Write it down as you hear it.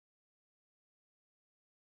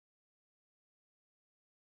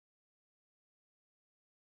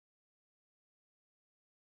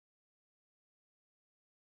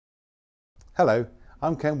Hello,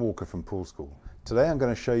 I'm Ken Walker from Pool School. Today I'm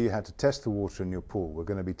going to show you how to test the water in your pool. We're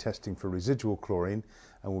going to be testing for residual chlorine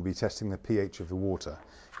and we'll be testing the pH of the water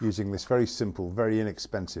using this very simple, very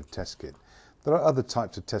inexpensive test kit. There are other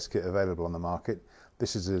types of test kit available on the market.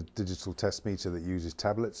 This is a digital test meter that uses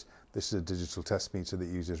tablets. This is a digital test meter that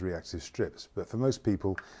uses reactive strips. But for most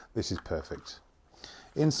people, this is perfect.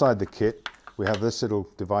 Inside the kit, we have this little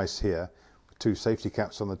device here with two safety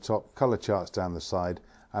caps on the top, colour charts down the side,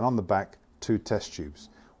 and on the back, two test tubes.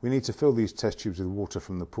 We need to fill these test tubes with water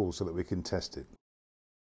from the pool so that we can test it.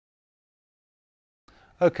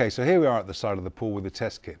 Okay, so here we are at the side of the pool with the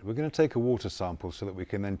test kit. We're going to take a water sample so that we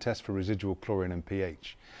can then test for residual chlorine and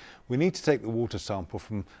pH. We need to take the water sample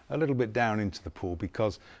from a little bit down into the pool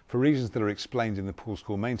because, for reasons that are explained in the Pool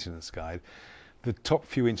School Maintenance Guide, the top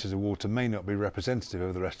few inches of water may not be representative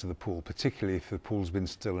of the rest of the pool, particularly if the pool's been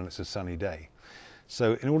still and it's a sunny day.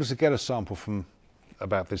 So in order to get a sample from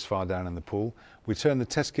about this far down in the pool, we turn the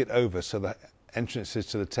test kit over so the entrances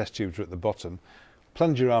to the test tubes are at the bottom.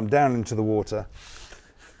 Plunge your arm down into the water,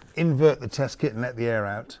 invert the test kit and let the air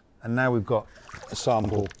out, and now we've got a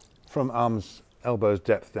sample from arm's elbows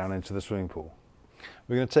depth down into the swimming pool.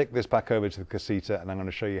 We're going to take this back over to the casita and I'm going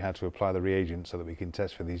to show you how to apply the reagent so that we can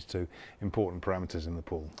test for these two important parameters in the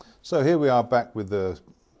pool. So here we are back with the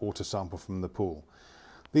water sample from the pool.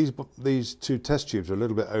 These two test tubes are a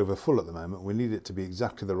little bit over full at the moment. We need it to be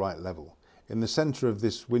exactly the right level. In the centre of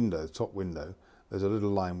this window, top window, there's a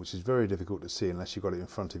little line which is very difficult to see unless you've got it in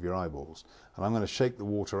front of your eyeballs. And I'm going to shake the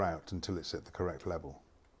water out until it's at the correct level.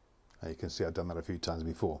 Now you can see I've done that a few times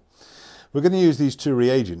before. We're going to use these two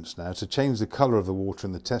reagents now to change the colour of the water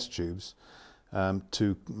in the test tubes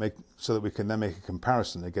so that we can then make a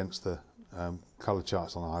comparison against the colour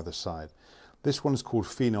charts on either side. This one's called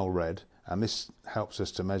phenol red, and this helps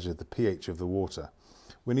us to measure the pH of the water.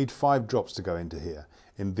 We need 5 drops to go into here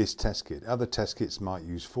in this test kit. Other test kits might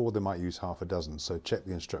use 4, they might use half a dozen, so check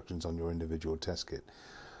the instructions on your individual test kit.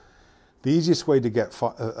 The easiest way to get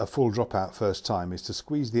a full drop out first time is to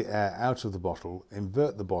squeeze the air out of the bottle,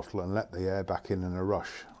 invert the bottle and let the air back in a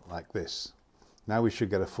rush, like this. Now we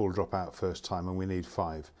should get a full drop out first time, and we need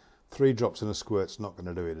 5. 3 drops in a squirt's not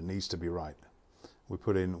going to do it, it needs to be right. We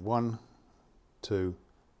put in 1, 2,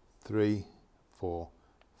 3, 4,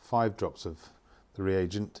 5 drops of the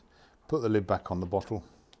reagent, put the lid back on the bottle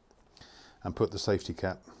and put the safety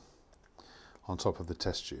cap on top of the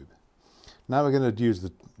test tube. Now we're going to use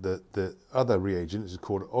the other reagent, which is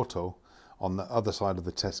called Otto, on the other side of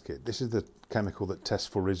the test kit. This is the chemical that tests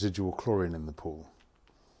for residual chlorine in the pool.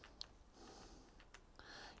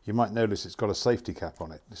 You might notice it's got a safety cap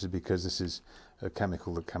on it. This is because this is a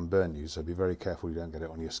chemical that can burn you, so be very careful you don't get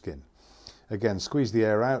it on your skin. Again, squeeze the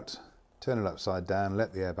air out, turn it upside down,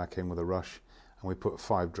 let the air back in with a rush, and we put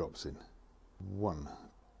 5 drops in. 1,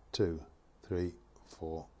 2, 3,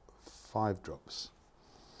 4, 5 drops.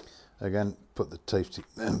 Again, put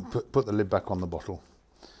the lid back on the bottle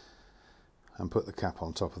and put the cap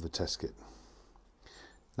on top of the test kit.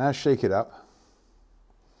 Now shake it up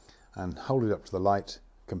and hold it up to the light.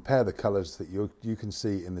 Compare the colours that you can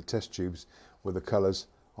see in the test tubes with the colours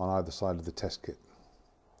on either side of the test kit.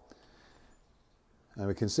 And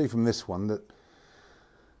we can see from this one that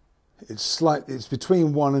it's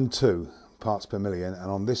between 1 and 2 parts per million, and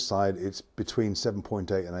on this side it's between 7.8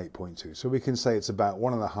 and 8.2. So we can say it's about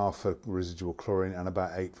 1.5 for residual chlorine and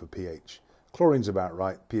about 8 for pH. Chlorine's about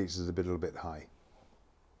right, pH is a little bit high.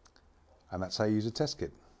 And that's how you use a test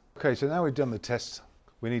kit. Okay, so now we've done the test,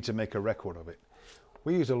 we need to make a record of it.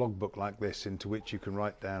 We use a logbook like this into which you can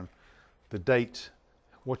write down the date,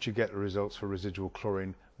 what you get the results for residual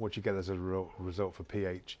chlorine, what you get as a result for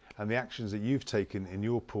pH, and the actions that you've taken in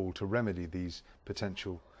your pool to remedy these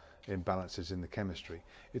potential imbalances in the chemistry.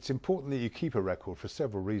 It's important that you keep a record for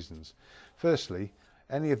several reasons. Firstly,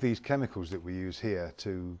 any of these chemicals that we use here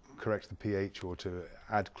to correct the pH or to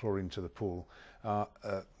add chlorine to the pool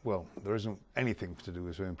well, there isn't anything to do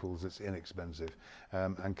with swimming pools that's inexpensive,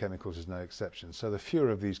 and chemicals is no exception. So the fewer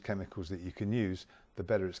of these chemicals that you can use, the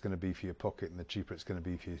better it's going to be for your pocket and the cheaper it's going to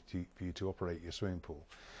be for you to operate your swimming pool.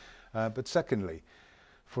 But secondly,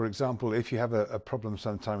 for example, if you have a problem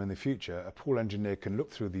sometime in the future, a pool engineer can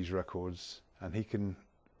look through these records and he can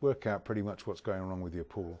work out pretty much what's going wrong with your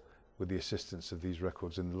pool with the assistance of these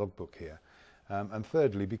records in the logbook here. And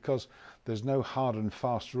thirdly, because there's no hard and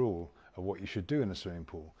fast rule of what you should do in a swimming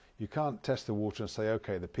pool. You can't test the water and say,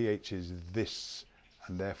 okay, the pH is this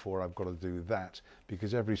and therefore I've got to do that,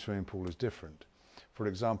 because every swimming pool is different. For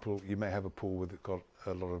example, you may have a pool with got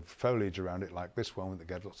a lot of foliage around it, like this one that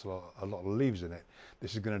gets a lot of leaves in it.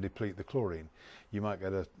 This is going to deplete the chlorine. You might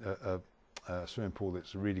get a swimming pool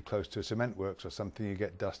that's really close to a cement works or something, you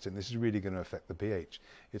get dust in, this is really going to affect the pH.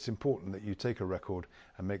 It's important that you take a record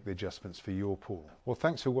and make the adjustments for your pool. Well,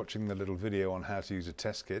 thanks for watching the little video on how to use a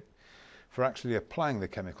test kit. For actually applying the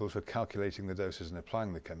chemicals, for calculating the doses and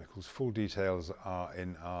applying the chemicals, full details are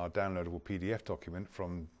in our downloadable PDF document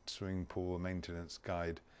from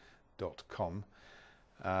swimmingpoolmaintenanceguide.com.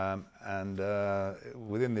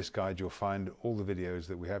 Within this guide you'll find all the videos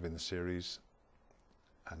that we have in the series,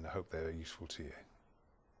 and I hope they're useful to you.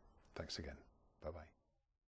 Thanks again. Bye-bye.